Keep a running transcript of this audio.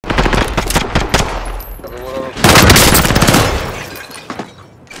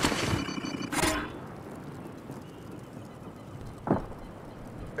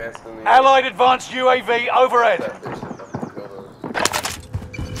Allied advanced UAV overhead.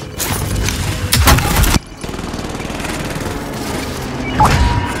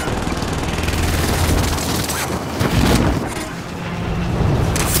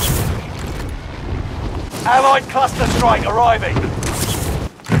 Allied cluster strike arriving.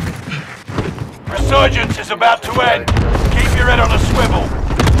 Resurgence is about to end. Keep your head on a swivel.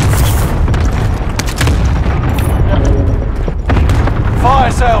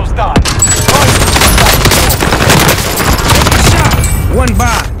 Fire sales done. Shot! One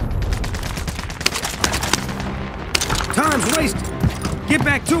by. Time's wasted. Get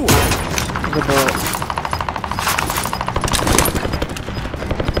back to it.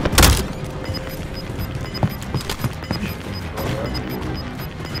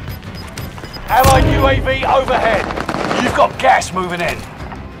 Allied UAV overhead. You've got gas moving in.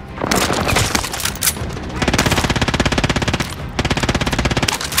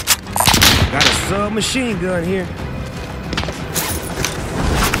 Got a submachine gun here.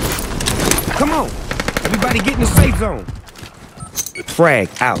 Come on. Everybody get in the safe zone. Frag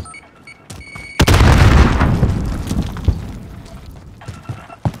out.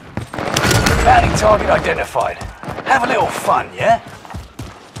 Bounty target identified. Have a little fun, yeah?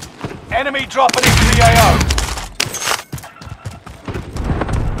 Enemy dropping into the AO.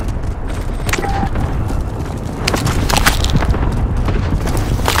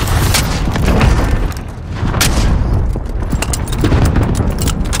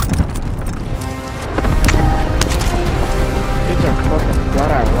 These are fucking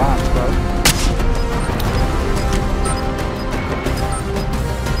flat out rocks, bro.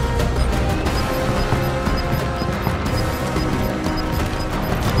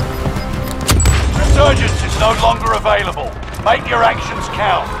 Resurgence is no longer available. Make your actions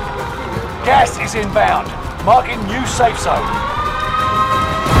count. Gas is inbound. Marking new safe zone.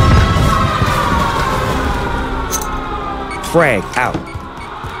 Frag out.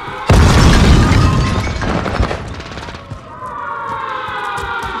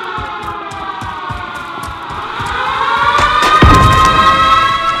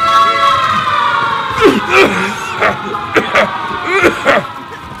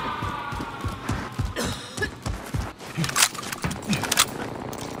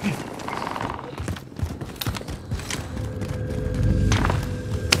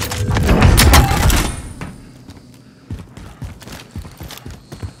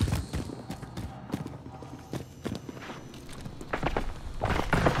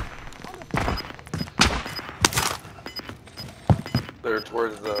 They're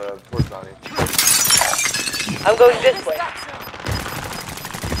towards Donnie. I'm going this way.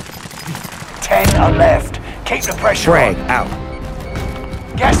 10 are left. Keep the pressure Frag on.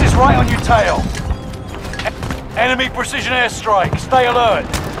 out. Gas is right on your tail. Enemy precision airstrike. Stay alert.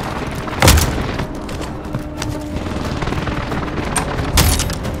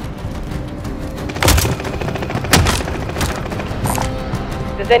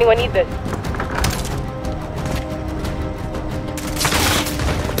 Does anyone need this?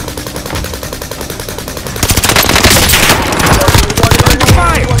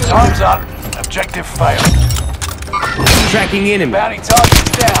 Time's up. Objective failed. Tracking enemy. Bounty target is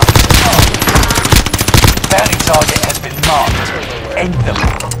down. Bounty target has been marked. End them.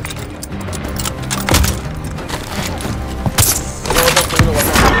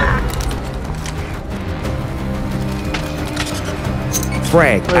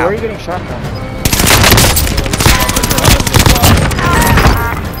 Frag Wait, where out. are you getting shot from?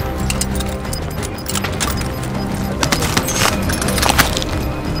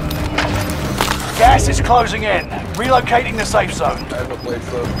 Gas is closing in. Relocating the safe zone. I have no place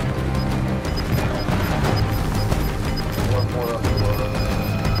up. One more up.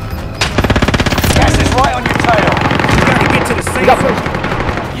 Gas is right on your tail. You gotta get to the safe zone.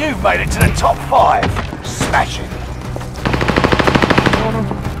 You've made it to the top 5. Smashing.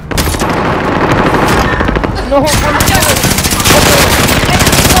 No,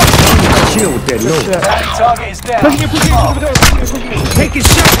 Chill with that load. Bounty target is down. pushing you, pushing you, pushing you. Take his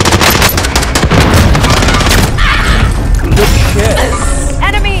shot.